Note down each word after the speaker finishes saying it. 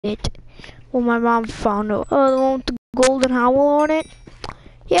it. Well, my mom found it. Oh, the one with the golden owl on it?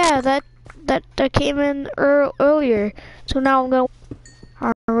 Yeah, that came in earlier. So now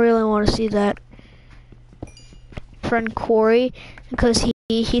I really want to see that. Friend Corey, because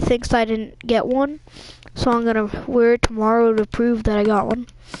he thinks I didn't get one. So I'm gonna wear it tomorrow to prove that I got one.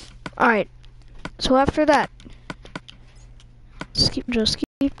 Alright. So after that, just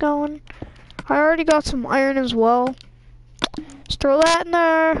keep going. I already got some iron as well. Just throw that in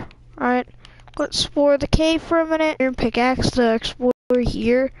there. Alright. Let's explore the cave for a minute. Iron pickaxe to explore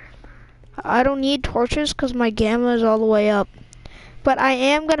here. I don't need torches because my gamma is all the way up. But I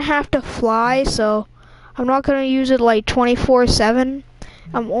am gonna have to fly, so I'm not gonna use it like 24/7.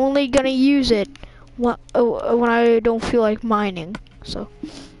 I'm only gonna use it when I don't feel like mining. So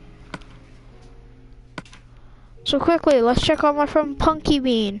quickly, let's check on my friend Punky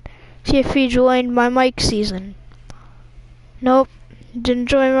Bean. See if he joined my mic season. Nope, didn't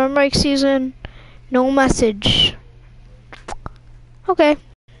join my mic season. No message. Okay.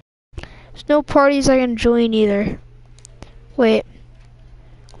 There's no parties I can join either. Wait.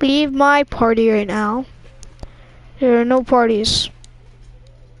 Leave my party right now. There are no parties.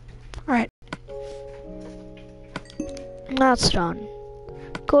 Alright. That's done.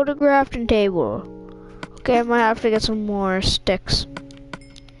 Go to crafting table. Okay, I might have to get some more sticks.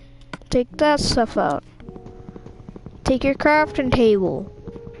 Take that stuff out. Take your crafting table.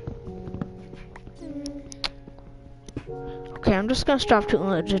 Okay, I'm just gonna stop doing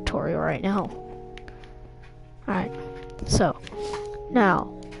the tutorial right now. Alright, so now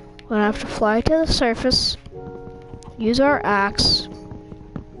we're gonna have to fly to the surface, use our axe.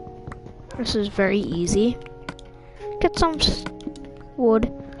 This is very easy. Get some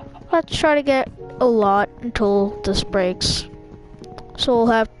wood. Let's try to get a lot until this breaks. So we'll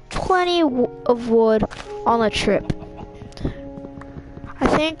have plenty of wood on the trip. I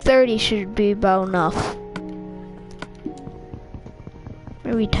think 30 should be about enough.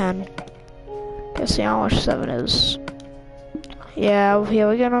 Maybe 10. Let's see how much 7 is. Yeah,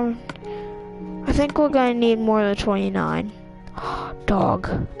 we're gonna... I think we're gonna need more than 29. Dog,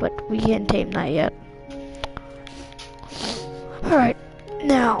 but we can't tame that yet. Alright,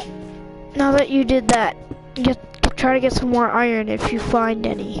 now that you did that, try to get some more iron if you find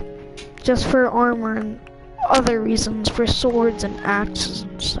any. Just for armor and other reasons, for swords and axes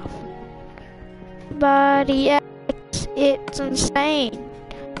and stuff. But yes, it's insane.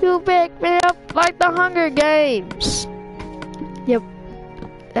 You picked me up like the Hunger Games. Yep.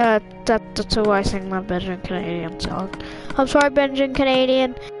 That's why I sing my Benjamin Canadian song. I'm sorry, Benjamin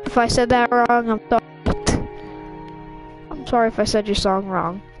Canadian, if I said that wrong. I'm sorry if I said your song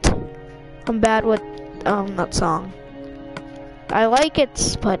wrong. I'm bad with that song. I like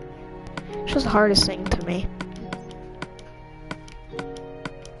it, but it's just hard to sing to me.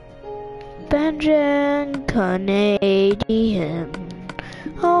 Benjamin Canadian,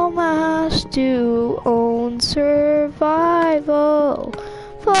 homage to own survival.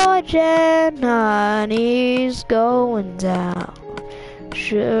 For Jenny's going down.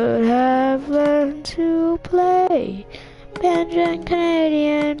 Should have learned to play Benjamin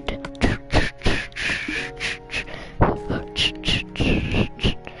Canadian.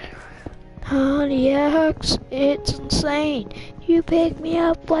 Honey X, it's insane. You picked me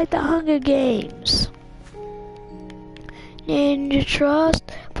up like the Hunger Games. Ninja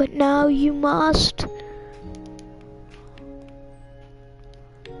trust, but now you must.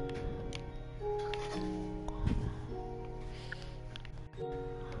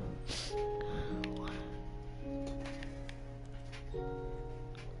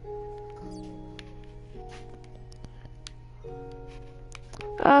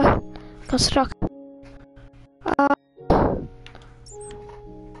 Got stuck.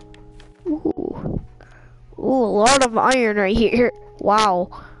 Ooh, a lot of iron right here. Wow.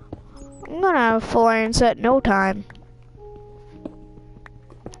 I'm gonna have a full iron set in no time.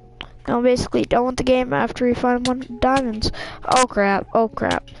 Now I'm basically done with the game after we find 1 diamonds. Oh crap, oh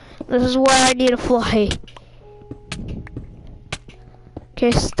crap. This is why I need to fly. In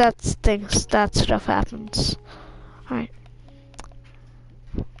case that stuff happens. Alright.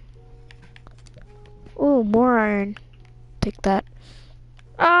 Ooh, more iron. Take that.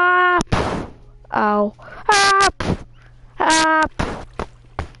 Ah! Pff. Ow. Ah! Pff. Ah!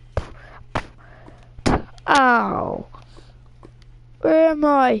 Pff. Ow. Where am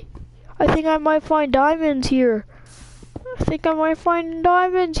I? I think I might find diamonds here.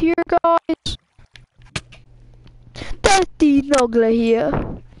 guys. That's the Nugla here.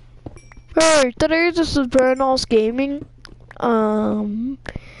 Hey, today this is Bernals Gaming.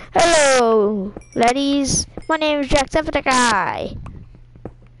 Hello, ladies. My name is Jacksepticeye.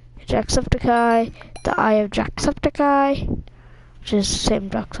 Jacksepticeye, the Eye of Jacksepticeye, which is the same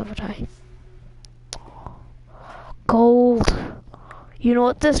Jacksepticeye. Gold. You know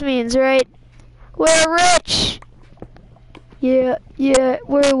what this means, right? We're rich! Yeah,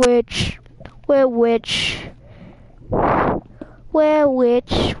 we're rich. We're rich. We're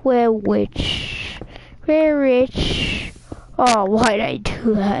rich. We're rich. We're rich. Oh, why'd I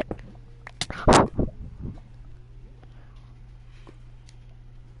do that?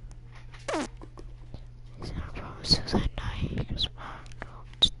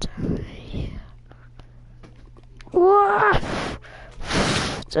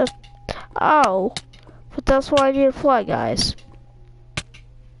 Just, oh, but that's why I need to fly, guys.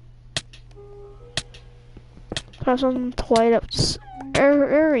 Have some to light up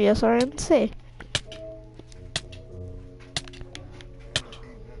areas so I can see.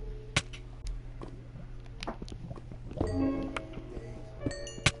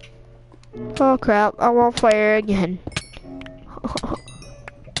 Oh crap, I'm on fire again.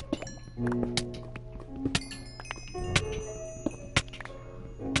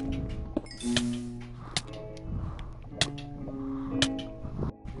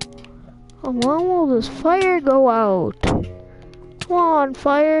 When will this fire go out? Come on,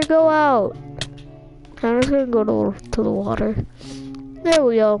 fire, go out. I'm just gonna go to the water. There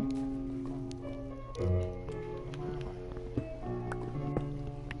we go.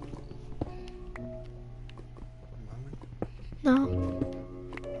 No.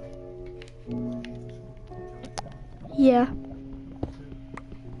 Yeah.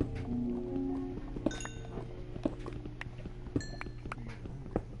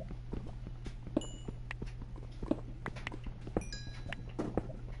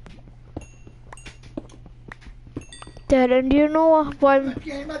 Dad, and do you know why?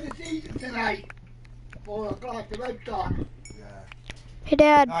 Game of the season tonight. 4 o'clock, the Red Sox. Yeah. Hey,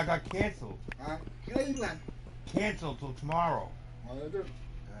 Dad. No, I got canceled. Cleveland. Canceled till tomorrow.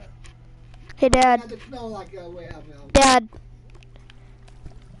 Hey, Dad. Had to smell like we have now. Dad.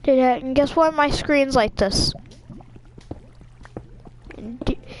 Hey, Dad. And guess why my screen's like this?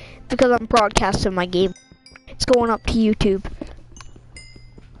 Because I'm broadcasting my game. It's going up to YouTube.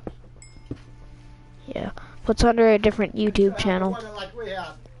 Yeah. It's under a different YouTube channel. Like we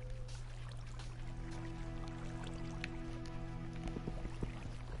have.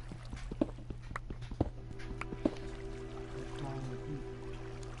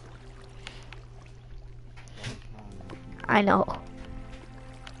 I know.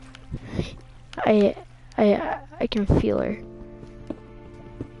 I can feel her.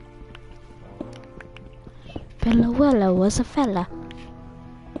 Bella Wella was a fella.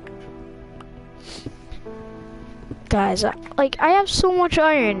 Guys, like I have so much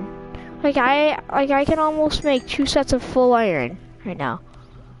iron. Like I can almost make 2 sets of full iron right now.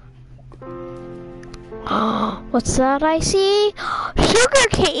 What's that I see? Sugar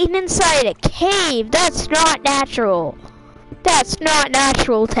cane inside a cave. That's not natural. That's not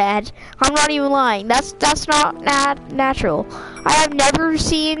natural, Ted. I'm not even lying. That's not natural. I have never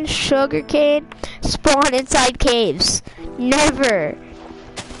seen sugar cane spawn inside caves. Never.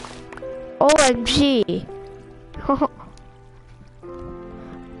 OMG.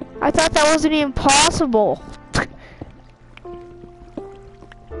 I thought that wasn't even possible.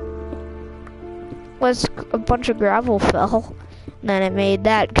 Was a bunch of gravel fell, and then it made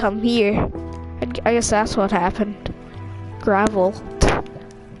that come here. I guess that's what happened. Gravel.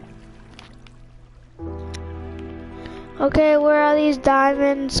 Okay, where are these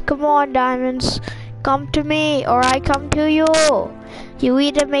diamonds? Come on, diamonds. Come to me, or I come to you. You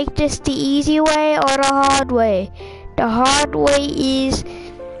either make this the easy way or the hard way. The hard way is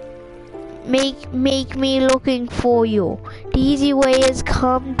make me looking for you. The easy way is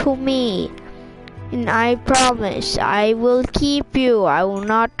come to me. And I promise I will keep you. I will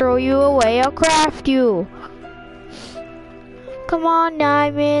not throw you away or craft you. Come on,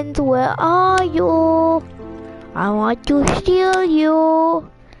 diamonds, where are you? I want to steal you.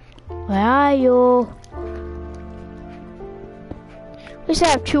 Where are you? At least I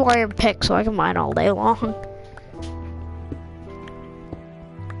have 2 iron picks so I can mine all day long.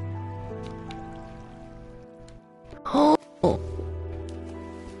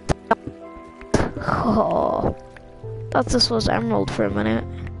 Oh, thought this was emerald for a minute.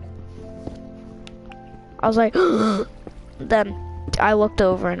 I was like, then I looked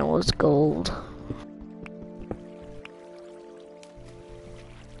over and it was gold.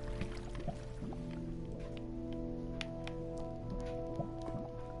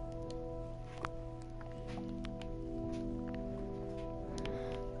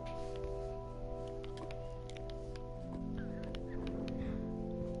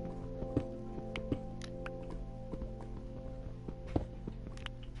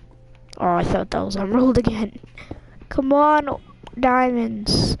 Oh, I thought that was emerald again. Come on,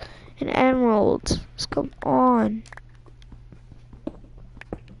 diamonds and emeralds. Just come on.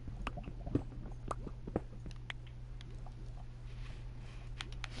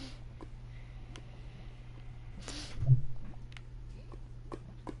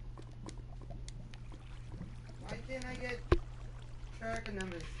 Why can't I get tracker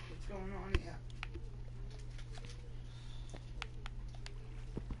numbers? What's going on here?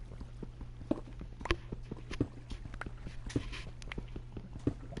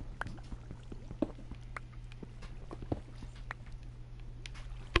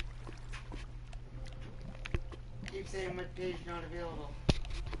 Keep saying what page not available.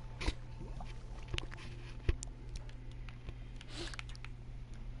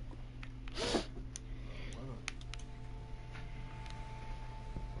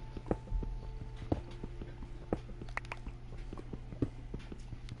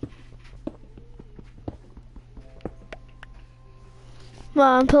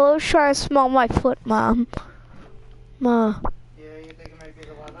 Mom, Pillow's trying to smell my foot, Mom. Ma. Yeah, you think it might be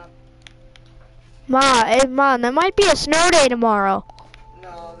the weather? Mom, there might be a snow day tomorrow.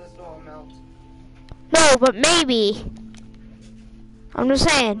 No, this won't melt. No, but maybe. I'm just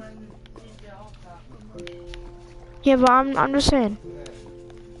saying. Yeah, but I'm just saying.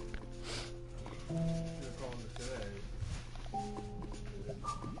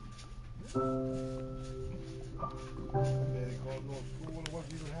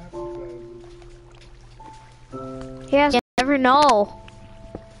 Yes, you never know.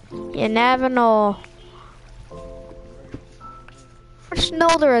 You never know. How much snow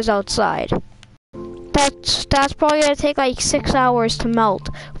there is outside. That's probably gonna take like 6 hours to melt.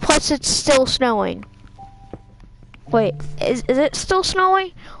 Plus it's still snowing. Wait, is it still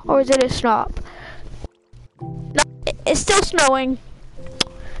snowing? Or did it stop? No, it's still snowing.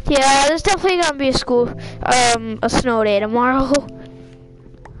 Yeah, there's definitely gonna be a snow day tomorrow.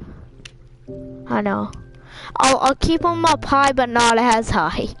 I know. I'll keep them up high, but not as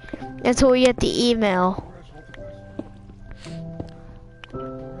high until we get the email.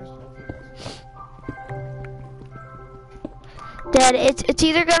 Dad, it's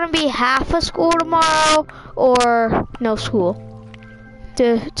either gonna be half a school tomorrow or no school.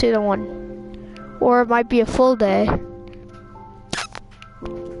 To the one, or it might be a full day.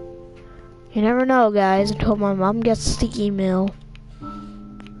 You never know, guys, until my mom gets the email.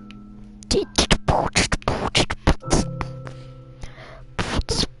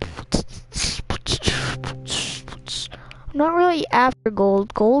 I'm not really after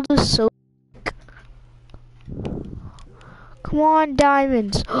gold. Gold is so sick. Come on,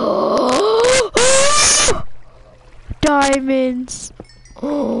 diamonds. Diamonds.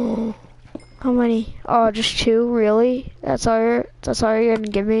 Oh. How many? Oh, just 2, really? That's all you're gonna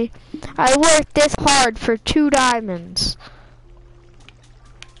give me? I worked this hard for 2 diamonds.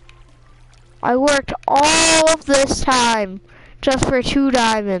 I worked all of this time just for 2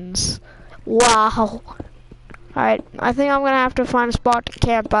 diamonds. Wow. Alright, I think I'm gonna have to find a spot to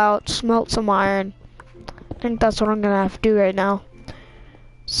camp out, smelt some iron. I think that's what I'm gonna have to do right now.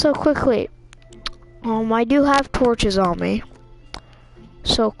 So quickly. I do have torches on me.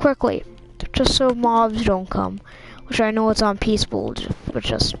 So quickly. Just so mobs don't come. Which I know it's on peaceful, but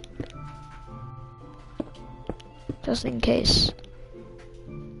just in case.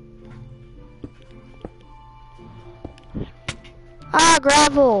 Ah,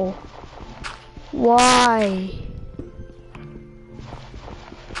 gravel! Why?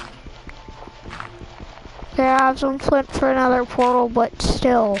 Okay, I have some flint for another portal, but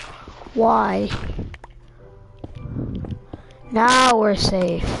still, why? Now we're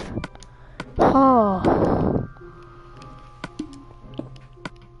safe. Oh.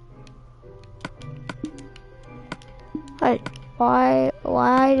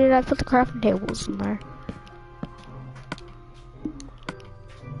 Why did I put the crafting tables in there?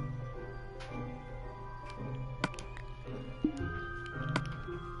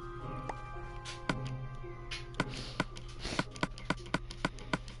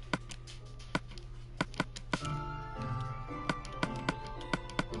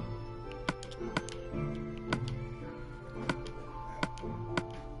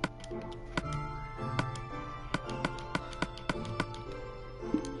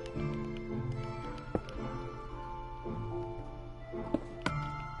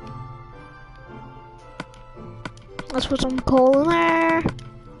 Let's put some coal in there.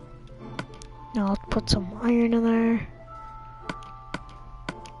 Now let's put some iron in there.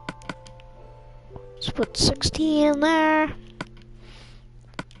 Let's put 16 in there.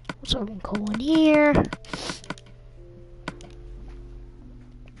 Put some coal in here.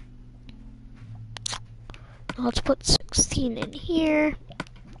 Let's put 16 in here.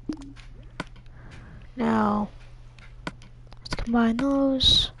 Now, let's combine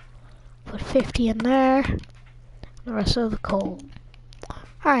those. Put 50 in there. The rest of the coal.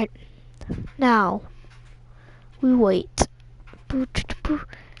 Alright. Now, we wait.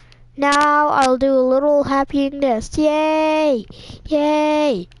 Now, I'll do a little happy nest. Yay!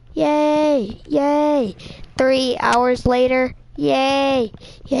 Yay! Yay! Yay! 3 hours later. Yay!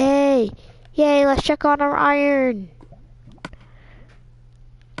 Yay! Yay! Let's check on our iron.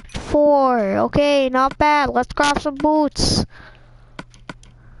 4. Okay, not bad. Let's craft some boots.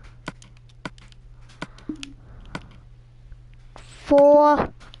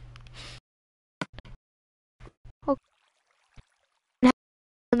 4. Okay.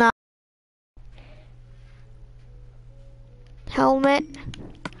 Now, helmet.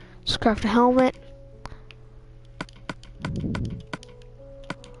 Let's craft a helmet.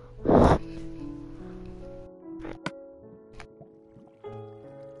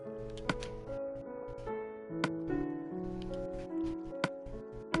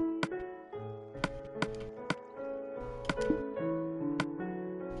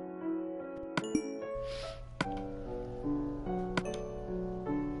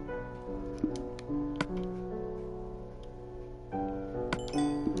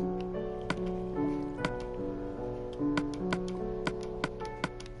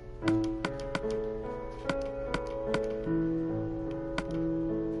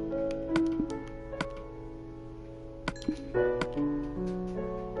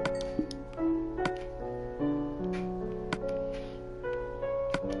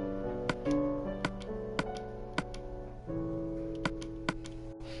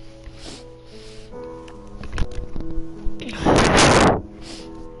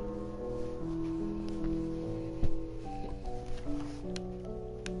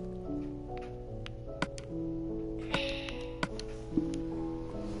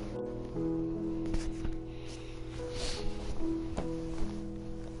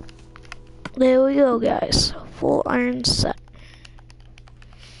 There we go, guys. Full iron set.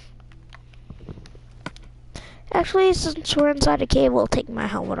 Actually, since we're inside a cave, we'll take my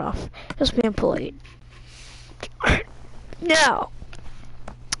helmet off. Just being polite. Now,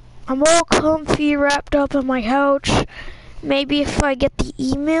 I'm all comfy, wrapped up on my couch. Maybe if I get the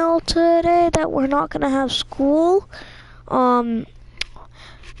email today that we're not gonna have school,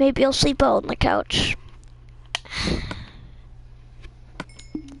 maybe I'll sleep out on the couch.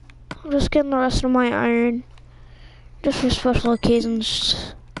 I'm just getting the rest of my iron, just for special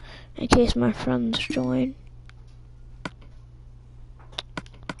occasions, in case my friends join.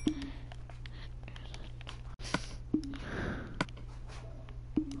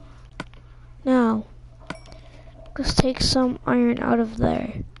 Now, let's take some iron out of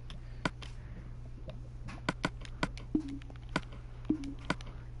there.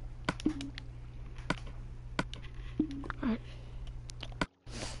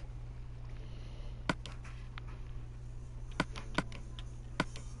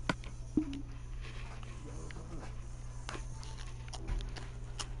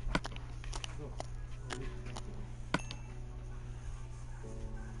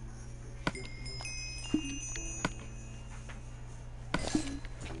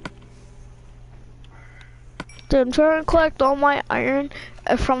 Dude, I'm trying to collect all my iron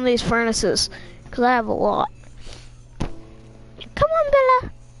from these furnaces, because I have a lot. Come on,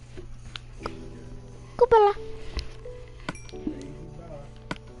 Bella. Go, Bella.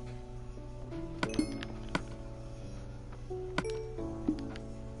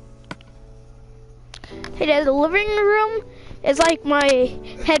 Hey, Dad, the living room is like my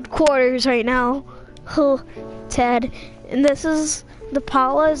headquarters right now. Oh, Ted. And this is, the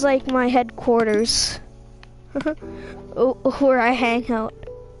Paula is like my headquarters. Where I hang out.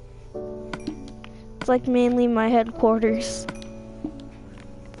 It's like mainly my headquarters.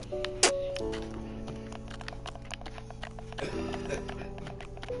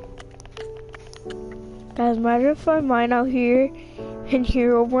 Guys, imagine if I mine out here and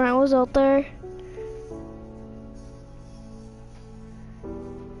Herobrine was out there.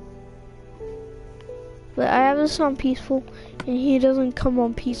 But I have this on peaceful and he doesn't come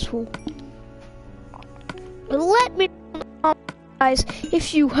on peaceful. Let me know, guys,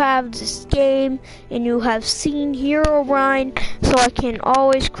 if you have this game and you have seen Herobrine, so I can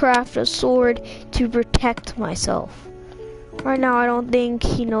always craft a sword to protect myself. Right now, I don't think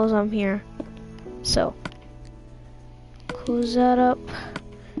he knows I'm here. So, close that up.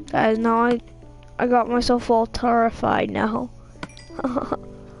 Guys, now I got myself all terrified now.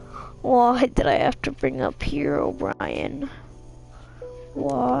 Why did I have to bring up Herobrine?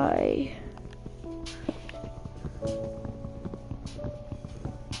 Why?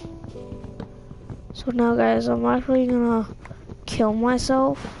 So now guys, I'm actually gonna kill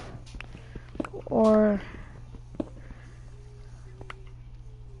myself or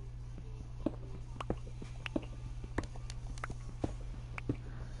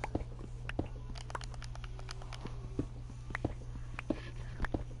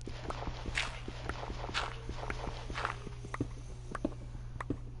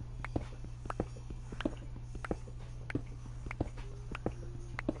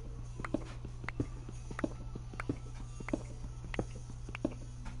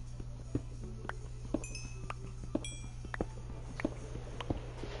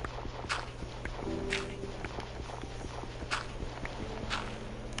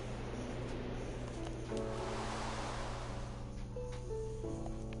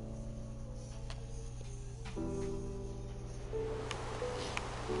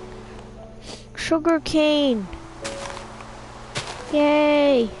sugar cane.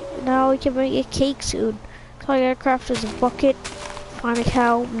 Yay! Now we can make a cake soon. So I gotta craft is a bucket, find a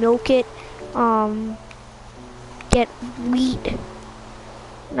cow, milk it, get wheat.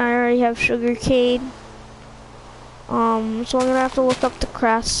 Now I already have sugar cane. So I'm gonna have to look up the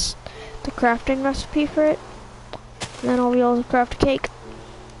crafting recipe for it. And then I'll be able to craft a cake.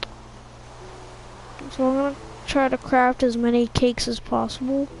 So I'm gonna try to craft as many cakes as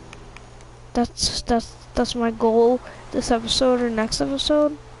possible. That's my goal this episode or next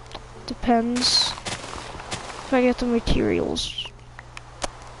episode. Depends if I get the materials.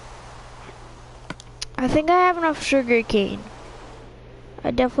 I think I have enough sugar cane.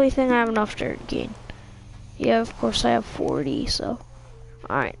 I definitely think I have enough sugar cane. Yeah, of course I have 40, so.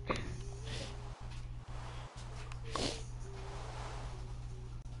 Alright.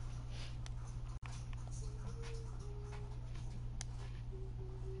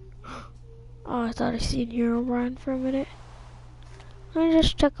 Oh, I thought I seen Herobrine for a minute. Let me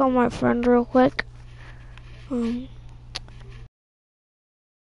just check on my friend real quick.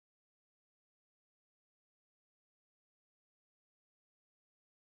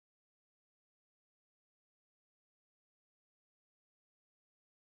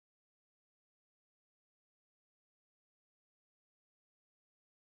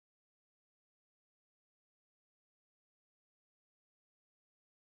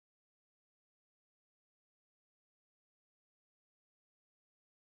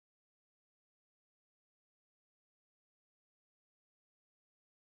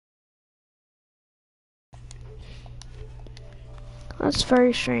 That's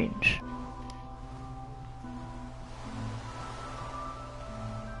very strange.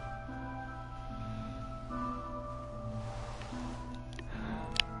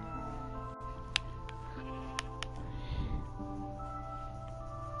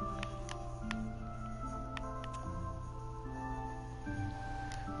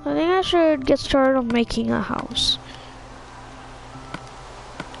 I think I should get started on making a house.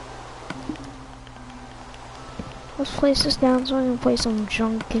 Let's place this down so I can place some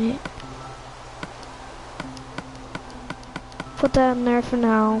junk in it. Put that in there for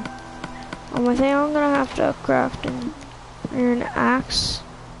now. I think I'm gonna have to craft an iron axe.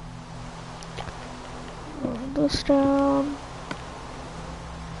 Put this down.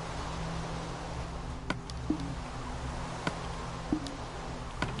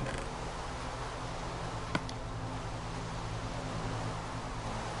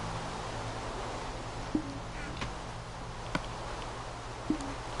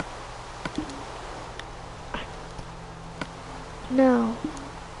 Now,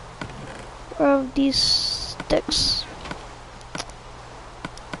 grab these sticks.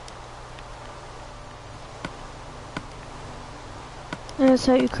 That's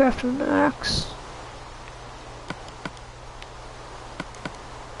how you craft an axe.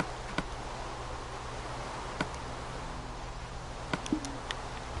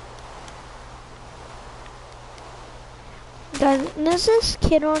 Guys, there's this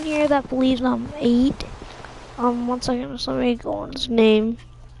kid on here that believes I'm 8. 1 second, just let me go on his name.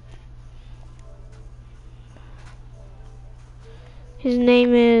 His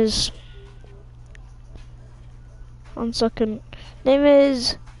name is... 1 second. Name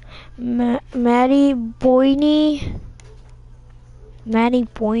is Matty Boyney. Matty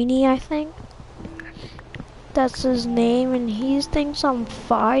Boyney, I think. That's his name, and he thinks I'm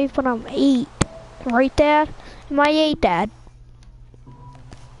 5, but I'm 8. Right, Dad? Am I 8, Dad?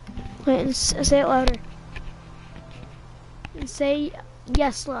 Wait, say it louder. And say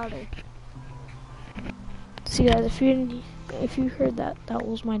yes louder. See guys, if you heard that, that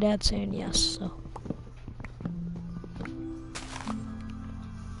was my dad saying yes, so.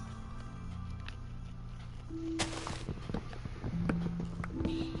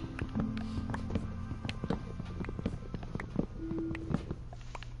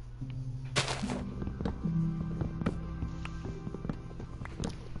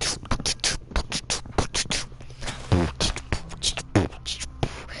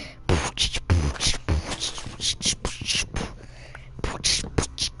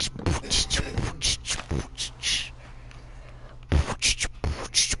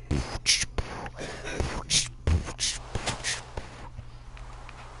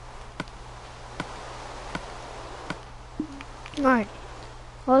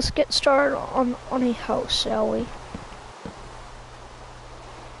 Let's get started on a house, shall we?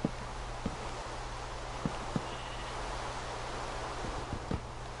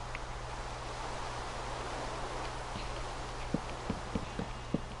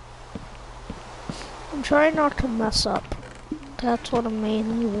 I'm trying not to mess up. That's what I'm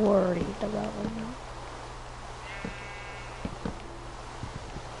mainly worried about right now.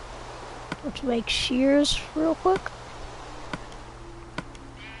 Let's make shears real quick,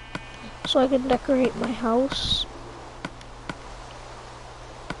 so I can decorate my house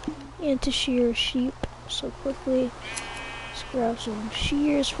and to shear sheep. So quickly, let's grab some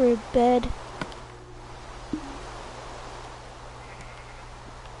shears for a bed.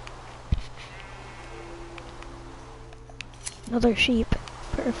 Another sheep,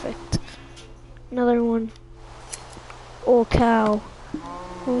 perfect. Another one. Oh, cow.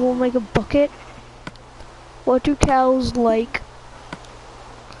 And we'll make a bucket. What do cows like?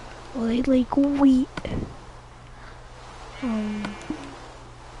 Well, they like wheat.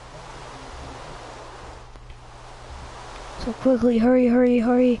 So quickly, hurry, hurry,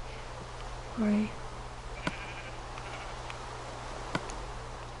 hurry, hurry.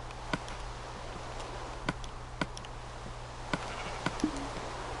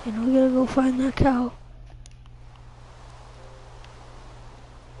 And we gotta go find that cow.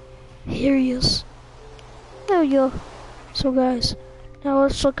 Here he is. There we go. So guys, now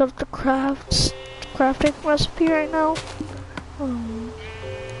let's look up the crafting recipe right now.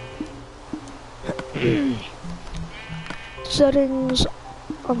 Settings,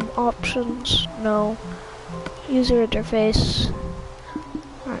 options, no. User interface.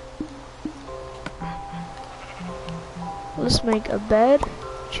 Alright. Let's make a bed,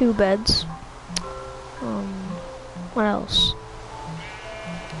 2 beds. What else?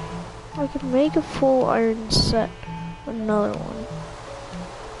 I could make a full iron set, another one.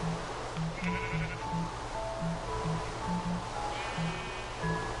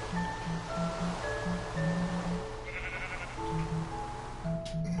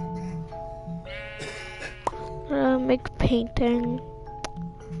 Make painting,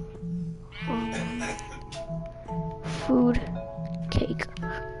 food, cake.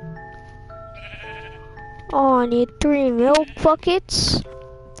 Oh, I need 3 milk buckets.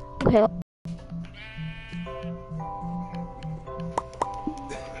 Okay.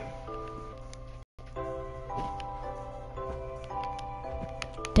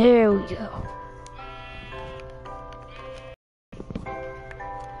 There we go.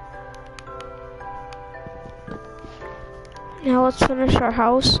 Now let's finish our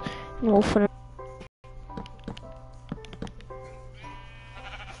house, and we'll finish.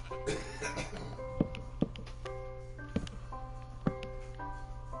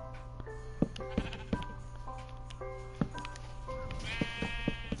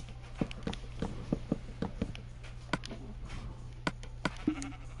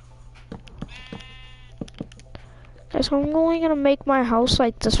 So I'm only gonna make my house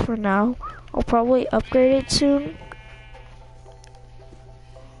like this for now. I'll probably upgrade it soon.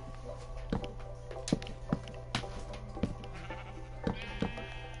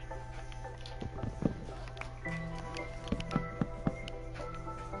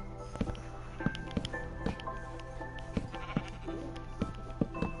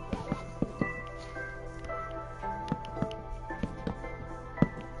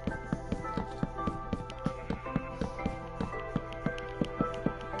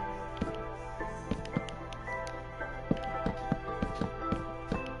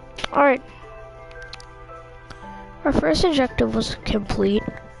 Alright. Our first objective was complete.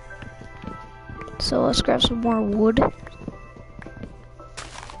 So let's grab some more wood.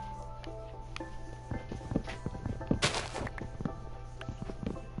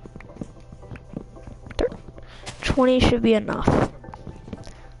 20 should be enough.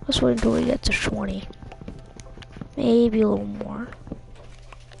 Let's wait until we get to 20. Maybe a little more.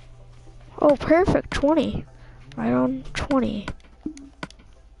 Oh, perfect, 20. Right on 20.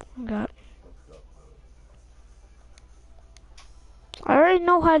 I already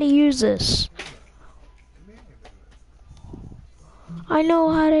know how to use this. I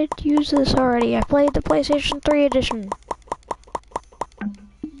know how to use this already. I played the PlayStation 3 edition.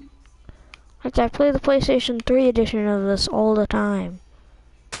 Like, I play the PlayStation 3 edition of this all the time.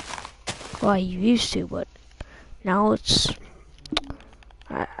 Well, I used to, but now it's...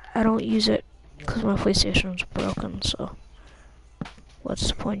 I don't use it because my PlayStation's broken, so... What's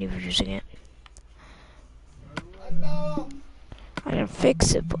the point of using it? I can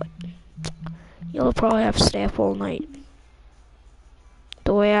fix it, but... You'll probably have to stay up all night.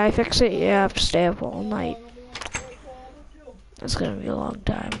 The way I fix it, you have to stay up all night. It's gonna be a long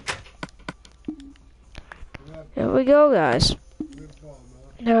time. There we go, guys.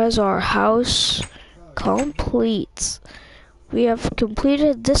 There's our house complete. We have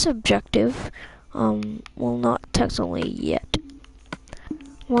completed this objective. Well, not technically yet.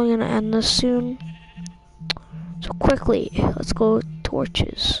 We're gonna end this soon. So quickly, let's go with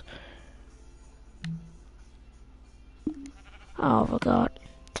torches. Oh, I forgot.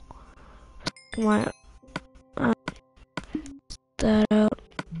 My that out.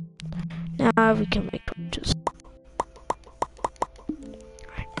 Now we can make torches.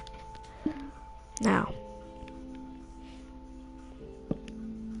 Right. Now,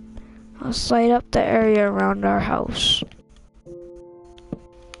 let's light up the area around our house.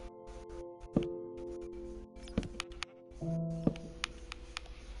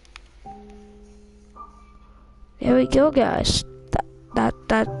 There we go, guys. That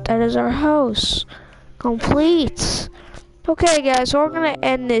is our house complete. Okay, guys, so we're gonna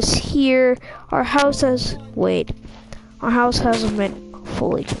end this here. Our house hasn't been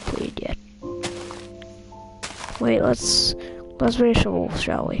fully completed yet. Wait, let's make a shovel,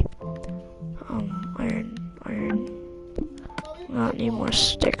 shall we? Iron. Not need more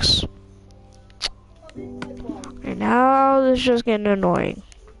sticks. And now this is just getting annoying.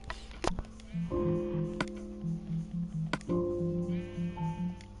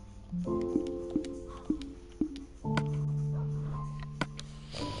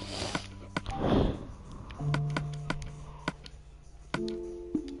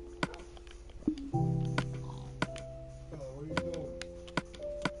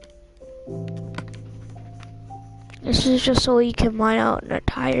 This is just so you can mine out an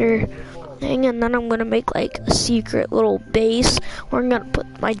entire thing, and then I'm gonna make like a secret little base where I'm gonna put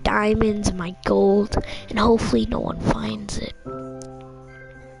my diamonds and my gold, and hopefully no one finds it.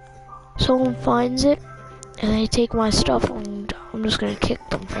 Someone finds it, and they take my stuff, and I'm just gonna kick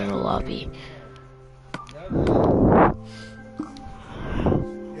them from the lobby.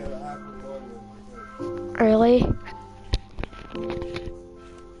 Really?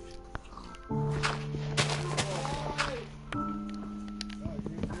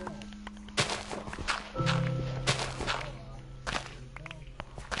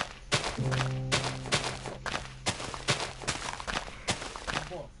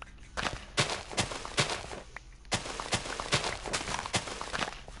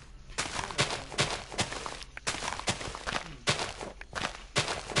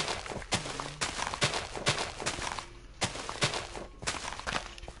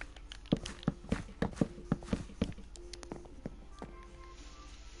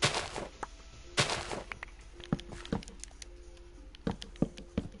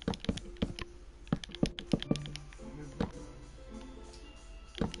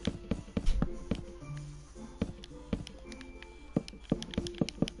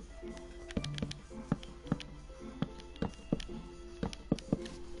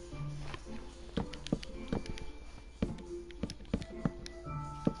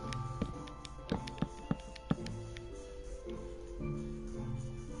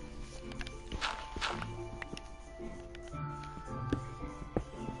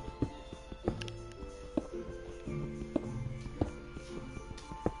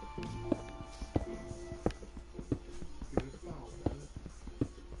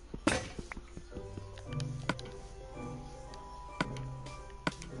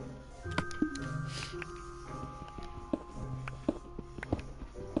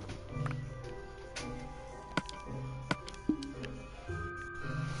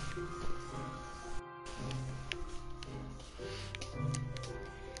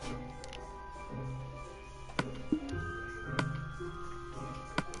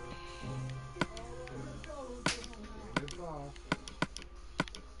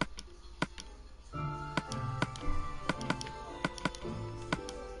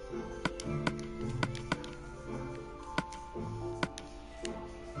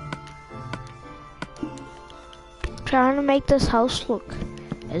 Trying to make this house look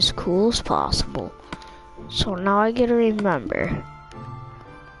as cool as possible. So now I gotta remember,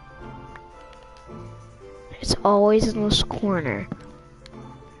 it's always in this corner.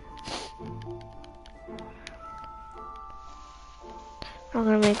 I'm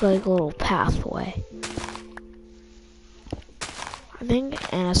gonna make like a little pathway. I think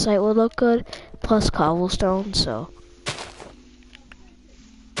andesite would look good, plus cobblestone, so.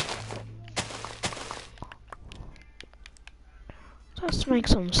 Let's make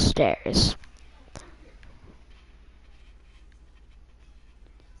some stairs.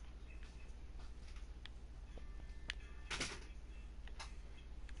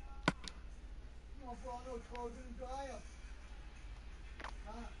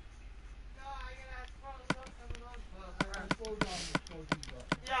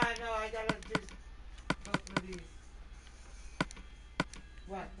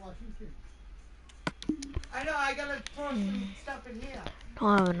 I know, I gotta throw some stuff in here.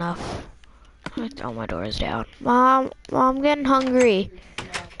 Don't have enough. I throw my doors down. Mom, I'm getting hungry.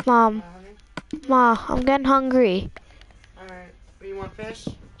 Mom, Honey? Ma, I'm getting hungry. Alright. You want fish?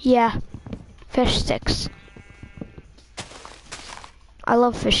 Yeah, fish sticks. I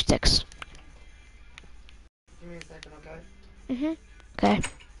love fish sticks. Give me a second, okay? Okay.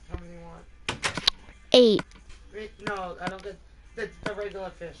 How many you want? 8. Wait, no, I don't get the regular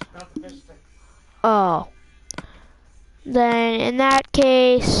fish, not the fish sticks. Oh. Then in that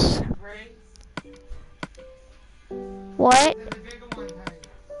case, 3? what? Then the bigger one, honey.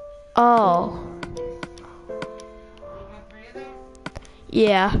 Oh. You want 3 of them?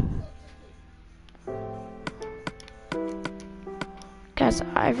 Yeah. Guys,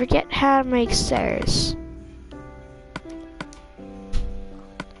 I forget how to make stairs.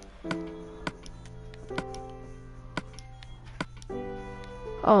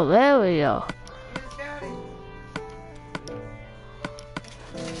 Oh, there we go. Here's Daddy.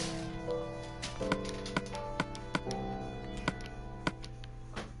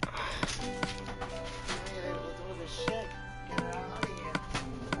 Hey, we'll do this shit. Get it out of here.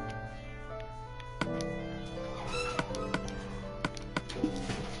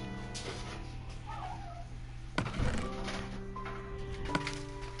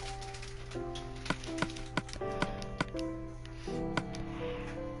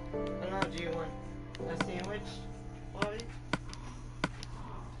 What now do you want? A sandwich, Bobby?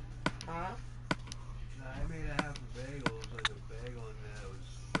 Huh? I made a half a bagel. It was like a bagel and then it was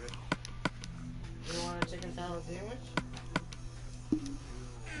stripped. You want a chicken salad sandwich?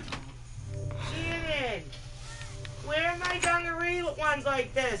 Shannon! Where are my dungaree ones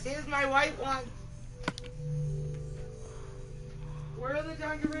like this? Here's my white one. Where are the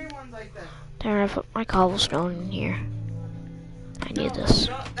dungaree ones like this? There, I put my cobblestone in here. I need this.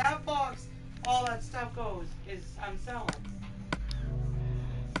 No, that box, all that stuff goes, is I'm selling.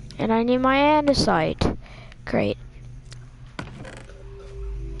 And I need my andesite. Great.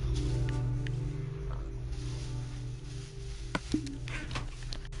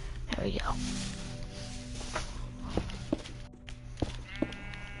 There we go.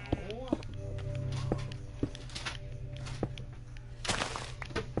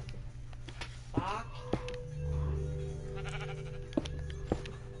 Fuck.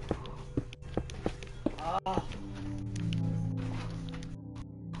 Oh.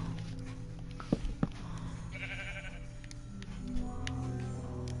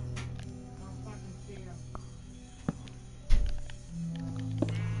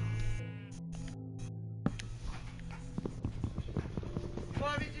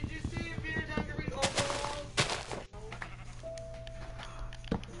 Bobby, did you see if your dungaree overalls?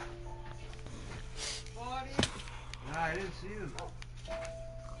 Bobby, Nah, I didn't see them. where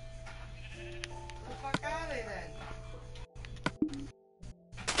the fuck are they then?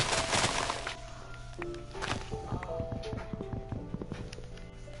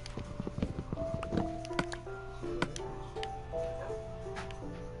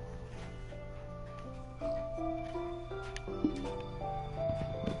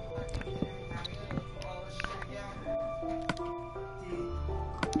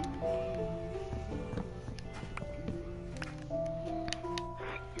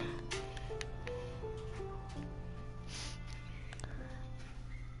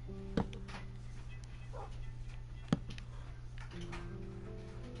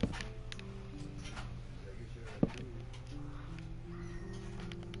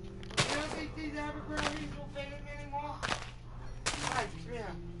 You don't think these Abercrombie's will fit him anymore? Guys, come here.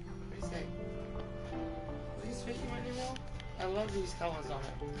 What do you say? Will these fit you anymore? I love these colors on it.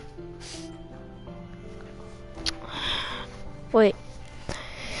 Wait.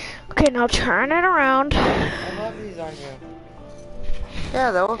 Okay, now turn it around. I love these on you.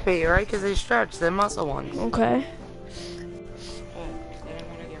 Yeah, they'll fit you, right? Because they stretch. They're muscle ones. Okay. But they don't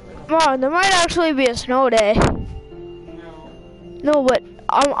want to get rid of Mom, there might actually be a snow day. them. No. No, but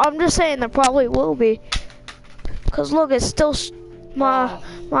I'm just saying there probably will be. Cause look, it's still, Ma,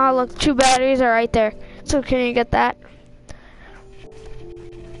 look, 2 batteries are right there. So can you get that?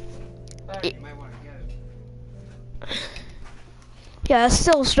 But You might want to get it. Yeah, it's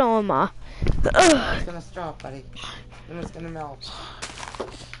still snowing, Ma. Ugh. it's gonna stop, buddy. Then it's gonna melt.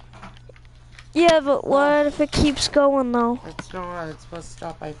 Yeah, but what if it keeps going though? It's not. It's supposed to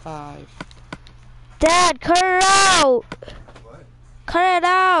stop by 5. Dad, cut it out! What? Cut it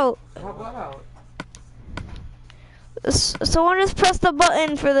out! What out? Someone just press the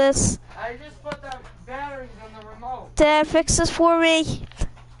button for this. I just put the batteries on the remote. Dad, fix this for me.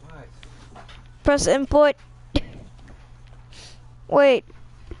 What? Press input. Wait.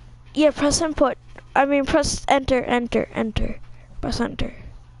 Yeah, press input. I mean, press enter. Press enter.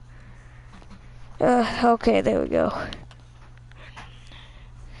 Okay, there we go.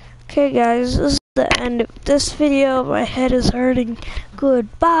 Okay, guys, this is the end of this video. My head is hurting.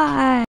 Goodbye.